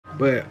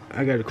But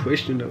I got a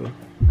question though.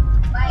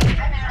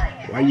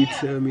 Why you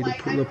tell me to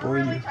pull up on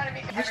you?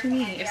 What you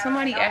mean? If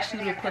somebody asks you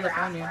to pull up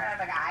on you,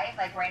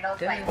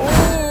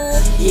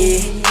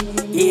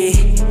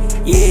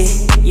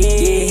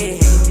 yeah.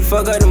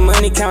 Fuck up the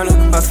money counter.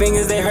 My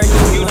fingers they hurt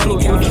you.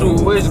 Money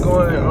counter. What's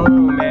going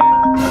on,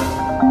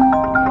 man?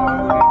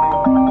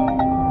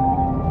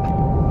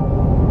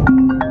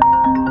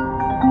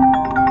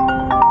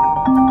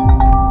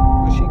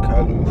 What she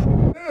calling me for?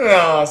 You know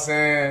what I'm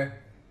saying?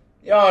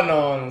 Y'all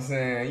know what I'm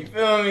saying. You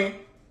feel me?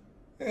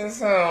 It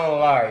sound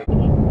like.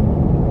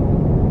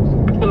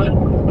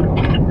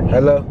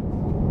 Hello?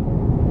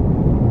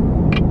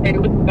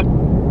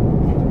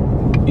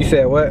 You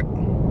said what?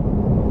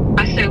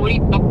 I said, what are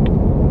you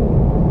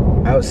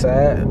doing?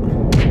 Outside.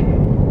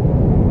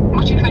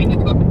 What you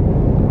finna do?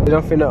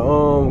 I'm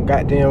finna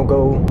goddamn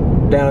go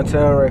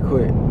downtown right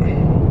quick.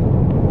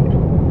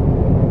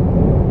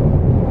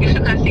 You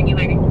should come see me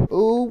later.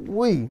 Ooh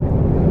wee.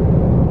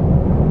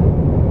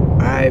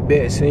 I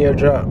bet, send your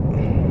drop.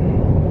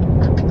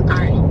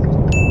 Alright.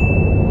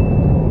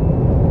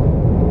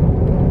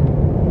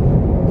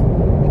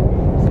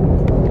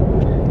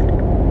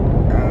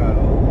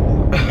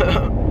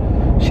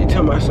 She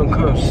talking about some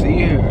come see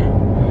her.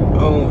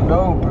 Oh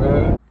no,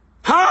 bruh.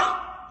 Huh?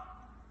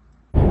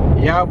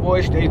 Y'all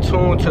boys stay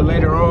tuned till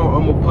later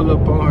on. I'ma pull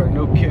up on her,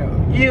 no cap.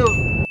 Yeah.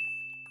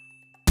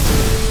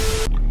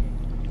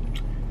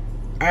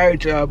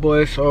 Alright, y'all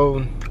boys,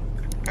 so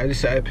I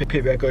decided to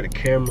pick back up the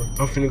camera.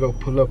 I'm finna go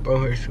pull up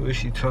on her, see what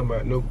she talking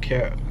about, no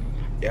cap.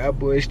 Y'all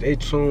boys stay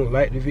tuned,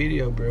 like the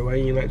video, bro. Why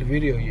you ain't like the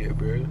video yet,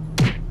 bro?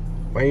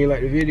 Why you ain't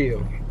like the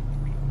video?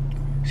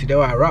 See, that's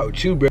why I rock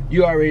with you, bro.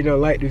 You already don't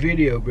like the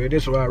video, bro.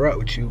 That's why I rock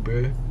with you,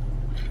 bro.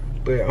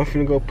 But I'm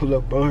finna go pull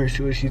up on her,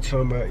 see what she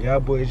talking about. Y'all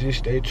boys just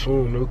stay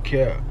tuned, no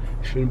cap.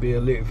 It's finna be a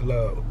lit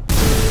vlog.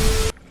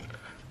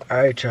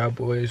 Alright, y'all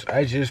boys.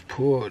 I just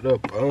pulled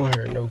up on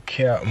her, no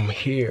cap. I'm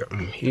here.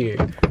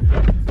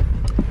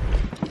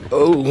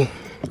 Oh.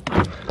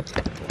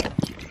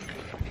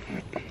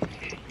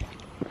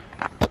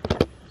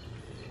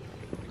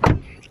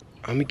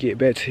 I'ma get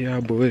back to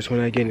y'all boys when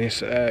I get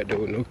inside,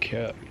 though, no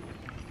cap.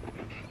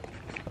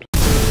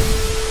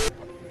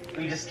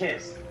 We just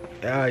kissed.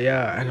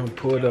 Yeah, I done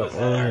pulled up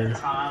on her.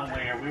 Time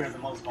where we were the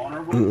most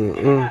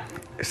vulnerable.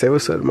 Say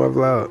what's up to my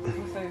vlog.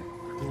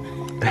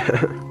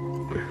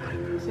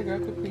 what's your girl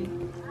quickly?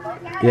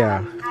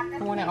 Yeah.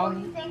 The one and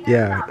only?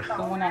 Yeah.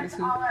 The one out of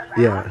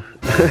two? Yeah.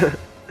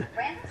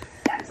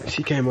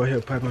 She came out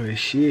here popping her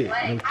shit,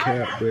 no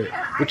cap, but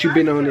what you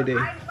been on today?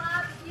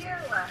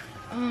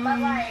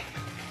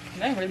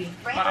 Not really.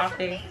 My off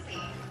day.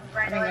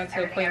 I've been going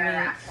to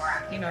appointments,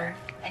 you know,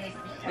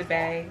 the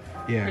bag,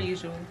 Yeah. per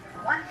usual.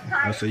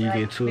 Oh, so you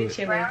get to Been it.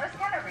 chilling.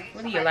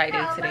 What do you like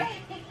day today?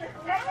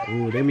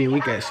 Ooh, that mean we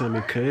got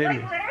something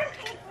coming. What?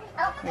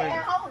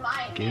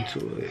 Get to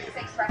it.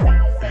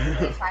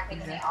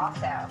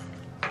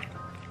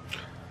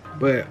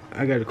 But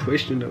I got a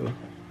question though.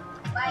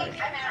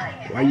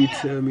 Why you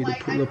tell me to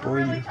pull up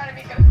on you?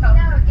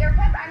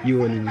 You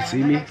wanted to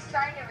see me?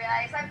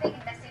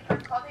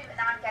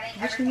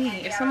 What you mean?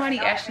 If somebody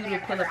asks you to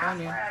pull up on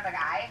you,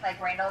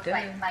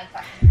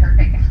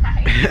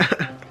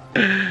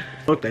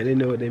 Don't they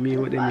know what they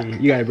mean? What they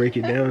mean? You gotta break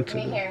it down to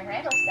them.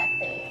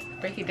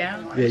 break it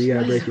down. Yeah, you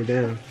gotta break it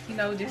down. You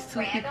know, just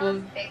two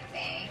people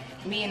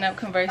meeting up,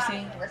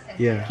 conversing,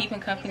 Yeah. keeping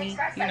company,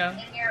 you know,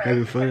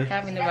 Having fun.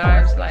 having the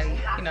vibes, like,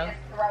 you know,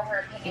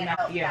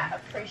 yeah.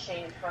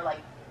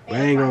 But I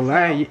ain't gonna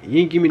lie, you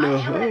ain't give me no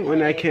hug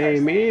when I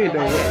came in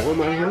though. Where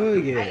my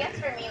hug at?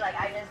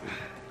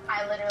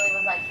 I literally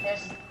was like,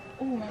 there's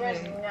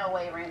no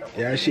way Randall.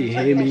 Yeah, she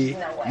hit me. You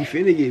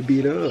finna get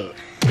beat up.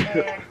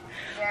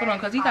 Hold on,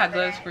 cause he got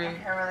gloves for you.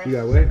 You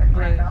got what?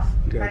 Gloves.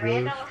 You got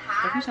gloves?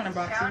 If you trying to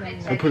box him,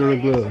 Don't put on the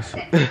gloves.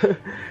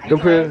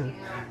 Don't put on.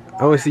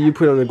 I wanna see you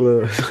put on the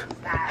gloves. if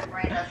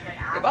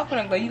I put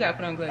on gloves, you gotta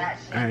put on gloves.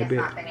 Alright,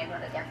 bet.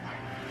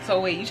 So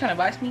wait, you trying to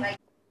box me?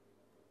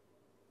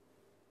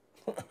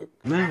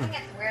 No.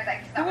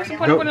 So what's the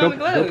point of putting on the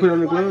gloves? Don't put on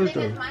the gloves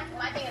though.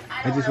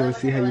 I just wanna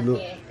see how you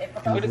look.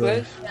 With the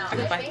gloves? I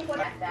can fight.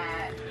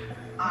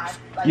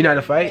 You know how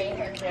to fight?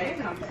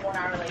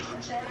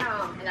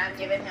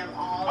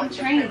 I'm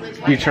trained.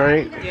 You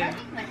trained? Yeah.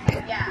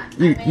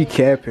 You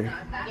capping.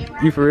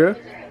 You for real?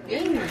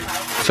 Yeah.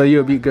 So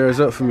you'll beat girls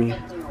up for me?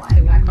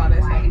 They wanna call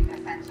that fight.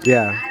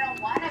 Yeah.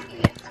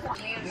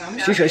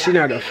 She said she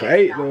know how to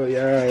fight though,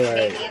 yeah,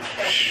 like.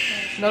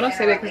 No, don't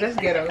say that because that's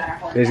ghetto.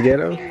 It's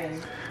ghetto?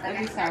 That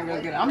just sound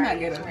real ghetto. I'm not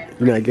ghetto.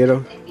 You not ghetto?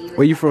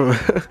 Where you from?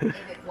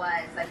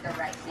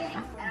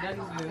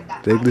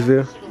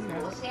 Douglasville?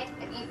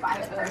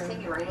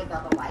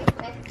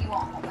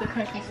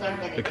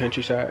 The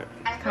countryside?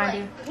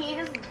 Kinda.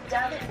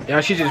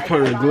 Yeah, she just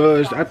put on the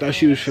gloves. I thought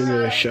she was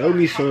finna show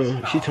me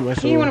some. She told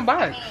me You wanna something.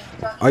 box?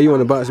 Oh, you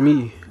wanna box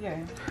me? Yeah.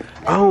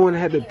 I don't wanna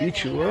have to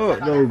beat you up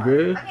though,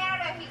 bro.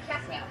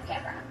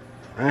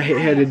 I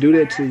had to do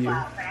that to you.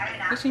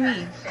 What you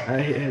mean? I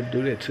had to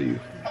do that to you.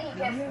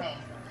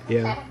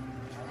 Yeah.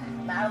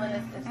 Madeline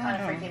is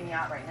kind of freaking me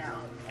out right now.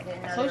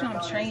 didn't know I told they you were I'm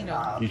going trained to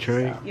though. golf, You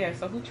trained? Yeah,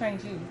 so who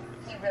trained you?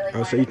 He really Oh, so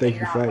wanted you to think figure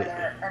you out fight?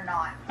 whether or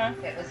not Huh?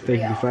 it was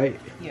Think you real. fight?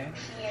 Yeah.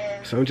 He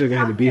is So I'm just gonna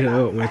have to beat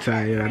her up one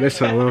time, y'all.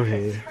 That's all I'm talking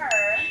here. about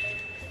her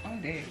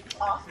I'm dead.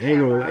 off I ain't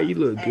gonna camera, lie, you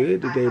look and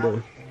good today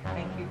though.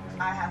 Thank you.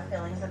 I have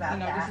feelings about You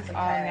know, that this is because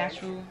all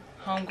natural,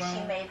 she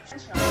homegrown. made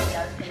intentionally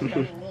does things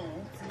that he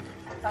means.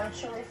 So I'm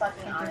truly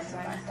fucking honest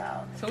with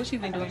myself. So what you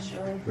been doing?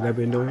 What I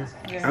been doing?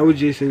 Yeah. I was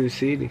just in the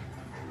city.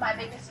 My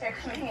biggest fear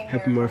coming in here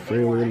Helping my from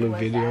friend day with a one little was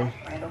video. that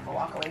Randall would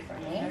walk away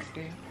from me. That's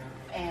good.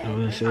 And Know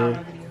what I'm saying?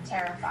 I'm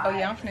terrified. Oh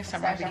yeah, I'm finna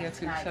start my especially video too,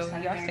 tonight, so because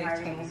I'm y'all hearing stay how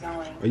everything's tuned.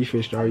 going. Oh, you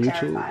finna start I'm YouTube?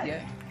 terrified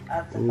Yeah,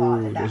 of the thought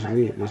Ooh, that that's that might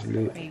be lit, that's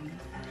lit. maybe.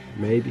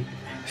 Maybe.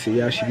 See,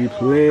 y'all should be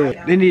playing.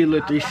 They need a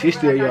little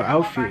 360 of your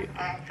outfit.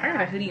 I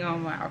got a hoodie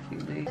on my outfit,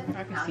 but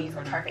I can see He's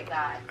the her. perfect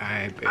guy. I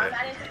I'm bet.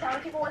 not into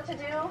telling people what to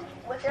do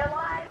with their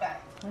lives.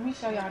 Let me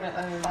show y'all the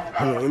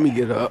Hold on, let me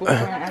get up. before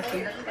and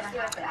after.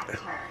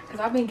 Cause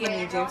I've been getting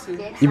in the gym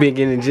too. You been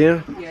getting in the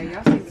gym? Yeah,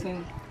 y'all stay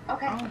tuned.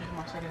 Okay. I don't know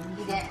my shirt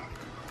You is. did.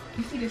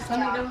 You see this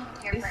Sunday though?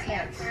 It's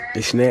snatch.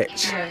 It's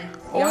snatch. Yeah.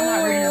 Y'all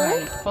not really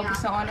like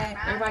focusing on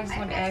that. Everybody just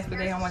wanted to ask, but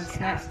they don't want to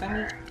snatch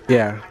stomach.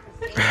 Yeah.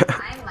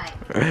 I'm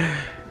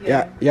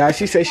like, Yeah,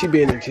 she said she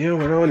be in the gym,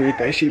 but I don't even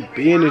think she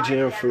be in the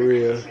gym for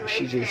real.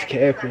 She just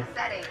capping.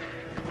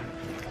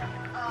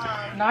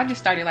 No, I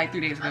just started like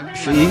 3 days ago.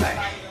 See?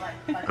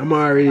 I'm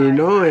already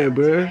knowing,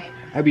 bro.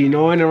 I be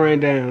knowing to run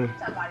down.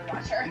 somebody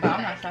watch her. But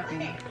I'm not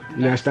stopping. You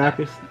not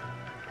stopping?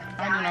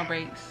 I don't do no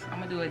breaks. I'm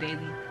gonna do it daily.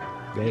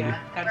 Baby. Yeah,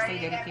 gotta stay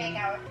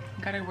dedicated.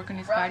 Gotta work on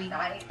this body.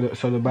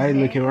 So the body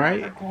looking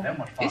right?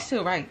 It's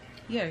still right.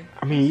 Yeah.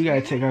 I mean, you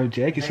gotta take off your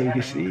jacket so you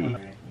can see.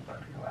 Let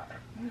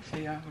me show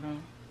y'all. Hold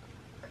on.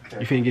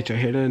 You finna get your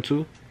hair done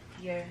too?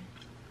 Yeah.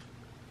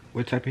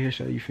 What type of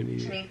hairstyle you finna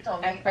get?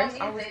 At first,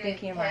 I was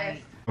thinking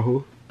like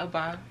Who? a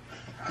bob.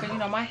 Cause you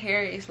know my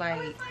hair is like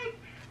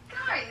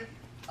Guys,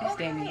 it's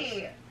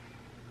damaged.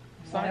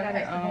 So I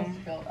gotta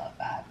feel that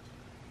bad.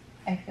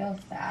 I feel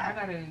I sad.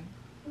 gotta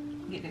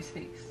get this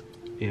fixed.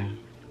 Yeah.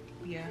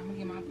 Yeah, I'm gonna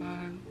get my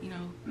bob. You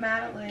know,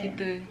 Madeline get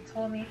the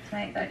told me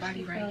tonight that body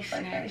she right, feels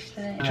like I snatched.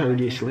 shouldn't. You trying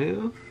to get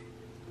slim?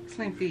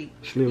 slim fit.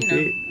 Slim You know,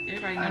 fit?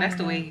 everybody know that's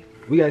the way.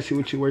 We gotta see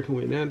what you working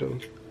with now, though.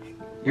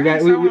 We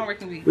got-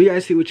 working with. We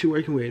gotta see what you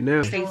working with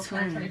now. Stay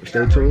tuned.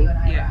 Stay tuned.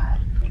 Yeah.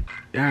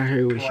 Y'all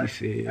heard what she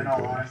said, In all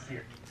bro. honesty,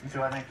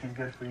 so I think he's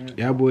good for you.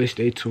 Y'all boys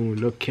stay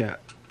tuned, no cap.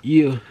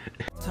 Yeah.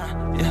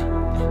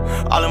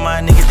 Yeah. All of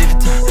my niggas did the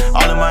time.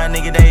 All of my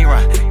niggas they ain't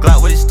right.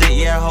 Glock with a stick,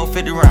 yeah, whole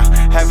 50 round.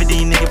 Half of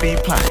these niggas be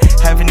plotting.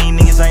 Half of these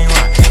niggas ain't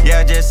right. Yeah,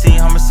 I just seen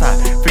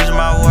homicide. Freezing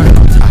my water,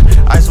 I'm tired.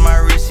 Ice on my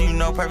wrist, you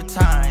know, perfect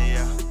time,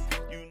 yeah.